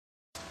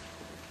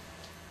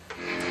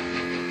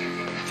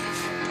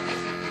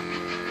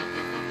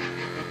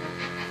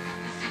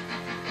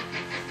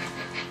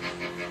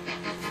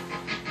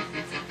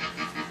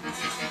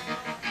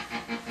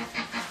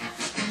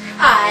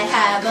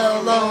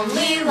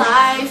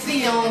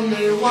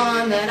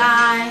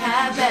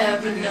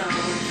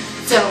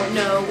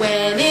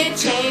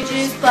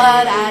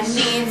but I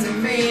need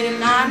some freedom,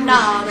 I'm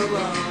not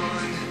alone.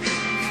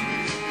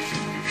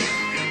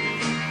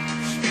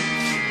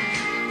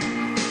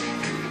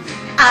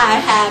 I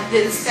have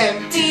this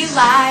empty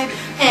life,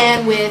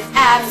 and with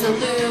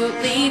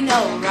absolutely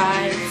no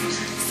rights.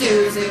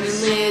 Susan and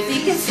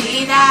Lizzie can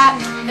see that,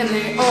 and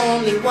they're the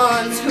only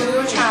ones who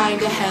are trying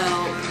to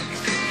help.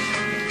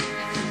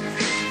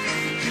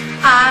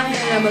 I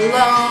am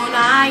alone,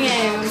 I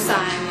am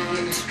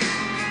silent.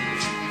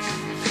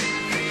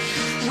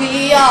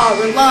 We are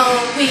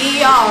alone,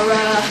 we are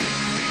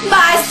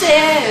my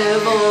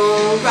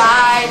civil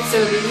rights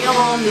are the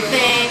only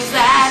things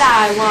that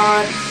I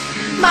want.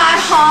 My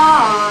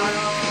heart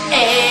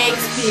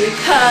aches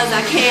because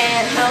I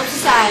can't help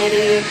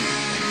society.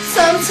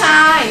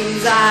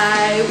 Sometimes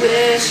I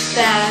wish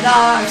that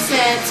our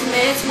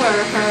sentiments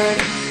were heard.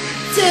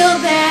 Till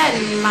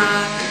then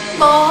my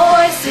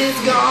voice is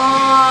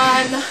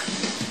gone.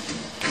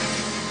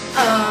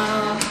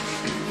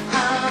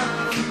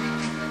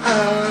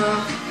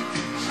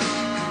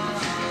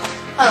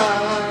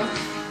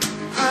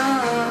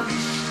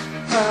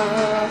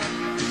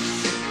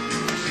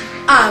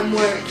 I'm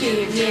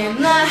working in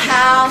the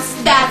house,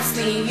 that's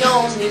the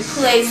only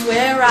place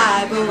where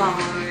I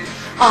belong.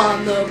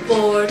 On the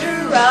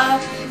border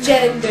of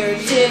gender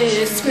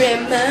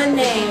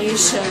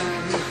discrimination.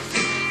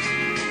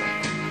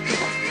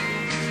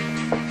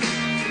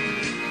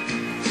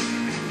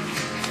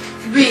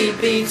 Read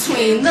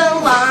between the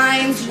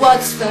lines,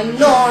 what's the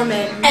norm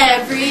and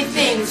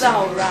everything's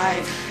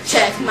alright.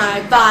 Check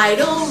my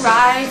vital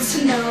rights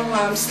to know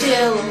I'm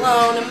still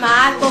alone and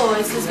my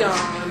voice is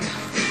gone.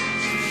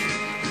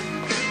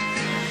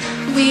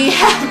 We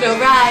have no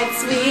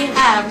rights, we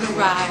have no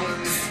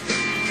rights.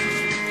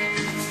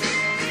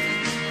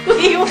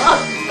 We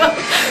want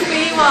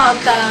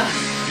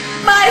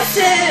my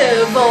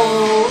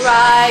civil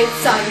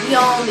rights are the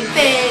only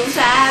things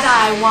that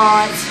I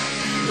want.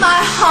 My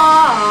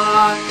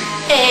heart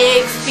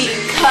aches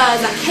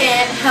because I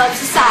can't help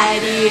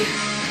society.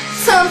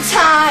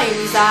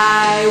 Sometimes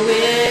I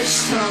wish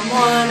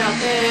someone out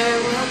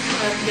there will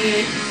help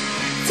me.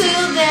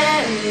 Till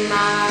then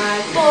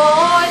my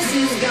voice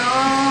is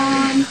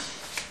gone.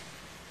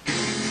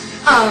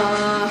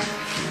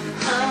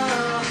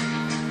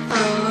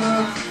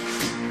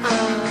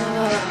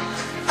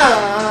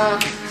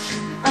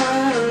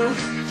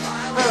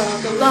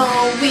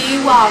 Alone we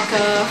walk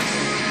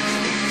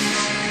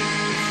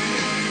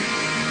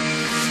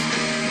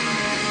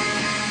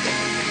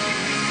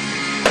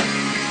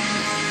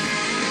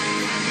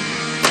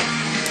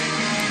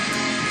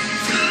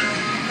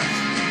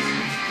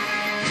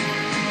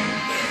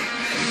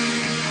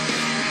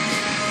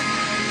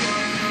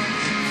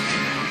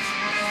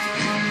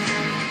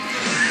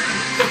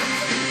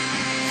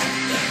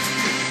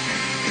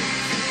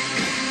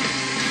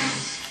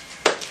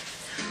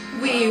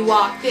We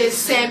walk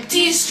this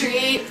empty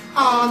street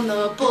on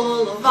the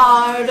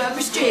Boulevard of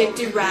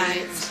Restricted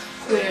Rights,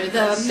 where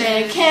the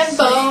men can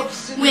vote,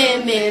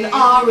 women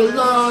are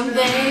alone,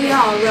 they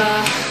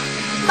are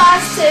my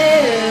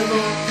civil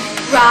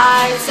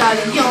rights are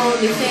the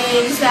only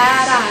things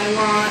that I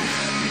want.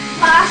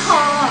 My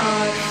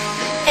heart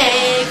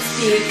aches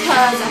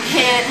because I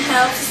can't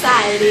help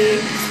society.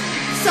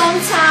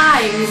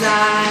 Sometimes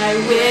I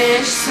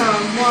wish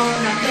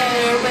someone out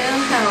there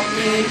will help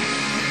me.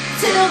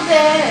 Till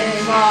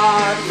then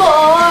our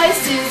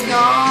voice is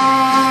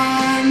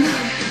gone.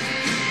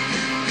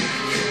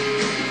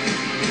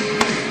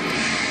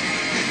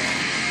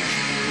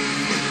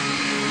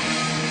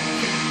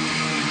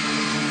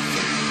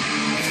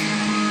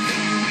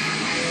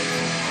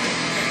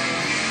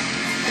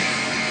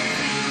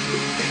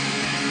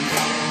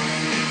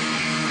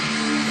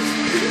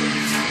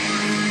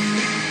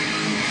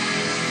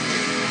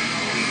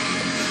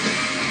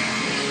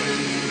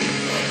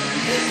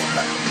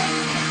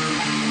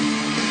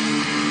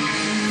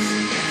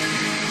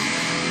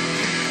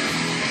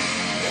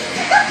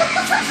 Ha ha ha!